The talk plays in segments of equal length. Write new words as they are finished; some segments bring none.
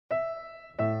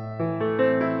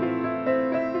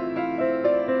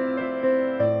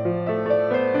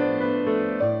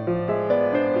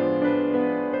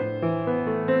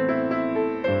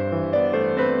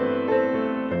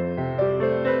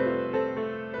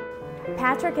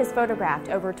Patrick has photographed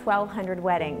over 1,200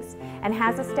 weddings and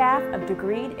has a staff of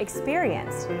degreed,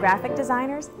 experienced graphic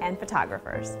designers and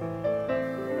photographers.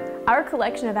 Our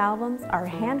collection of albums are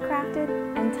handcrafted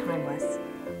and timeless.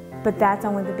 But that's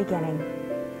only the beginning.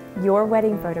 Your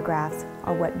wedding photographs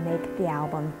are what make the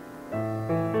album.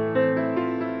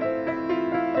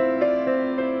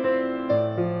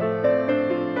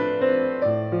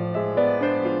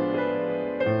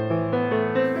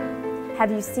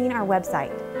 Have you seen our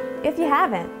website? If you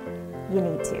haven't, you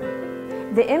need to.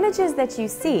 The images that you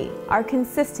see are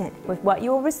consistent with what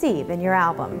you will receive in your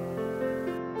album.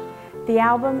 The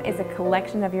album is a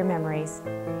collection of your memories.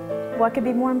 What could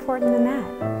be more important than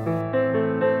that?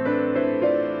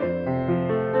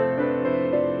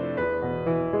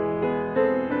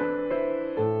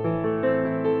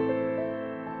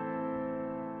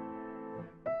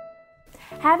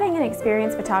 Having an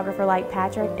experienced photographer like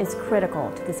Patrick is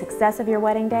critical to the success of your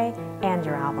wedding day and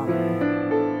your album.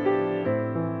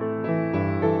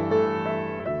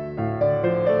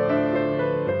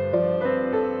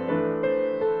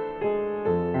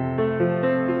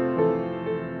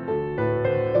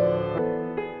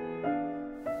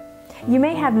 You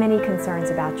may have many concerns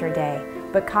about your day,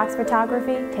 but Cox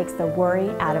Photography takes the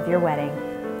worry out of your wedding.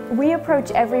 We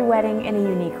approach every wedding in a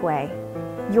unique way.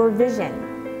 Your vision,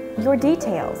 your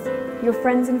details, your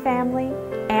friends and family,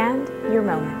 and your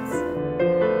moments.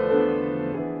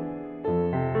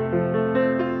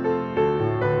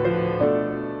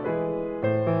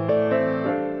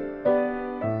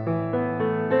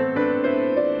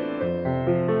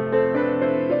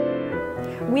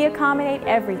 We accommodate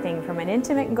everything from an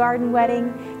intimate garden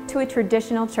wedding to a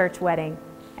traditional church wedding,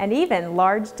 and even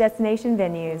large destination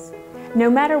venues. No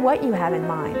matter what you have in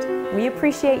mind, we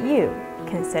appreciate you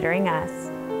considering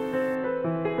us.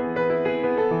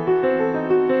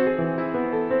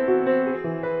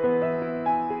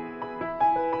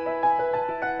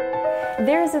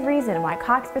 There is a reason why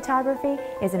Cox Photography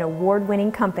is an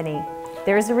award-winning company.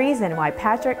 There is a reason why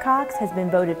Patrick Cox has been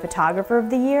voted Photographer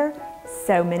of the Year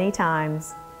so many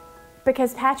times.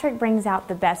 Because Patrick brings out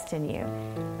the best in you.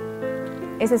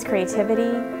 It's his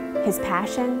creativity, his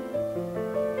passion,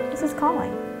 it's his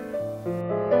calling.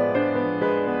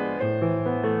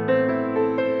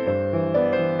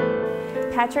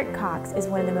 Patrick Cox is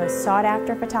one of the most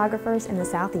sought-after photographers in the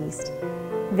Southeast.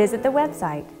 Visit the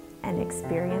website and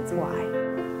experience why.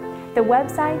 The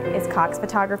website is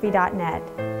coxphotography.net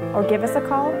or give us a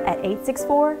call at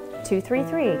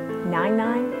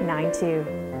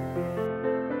 864-233-9992.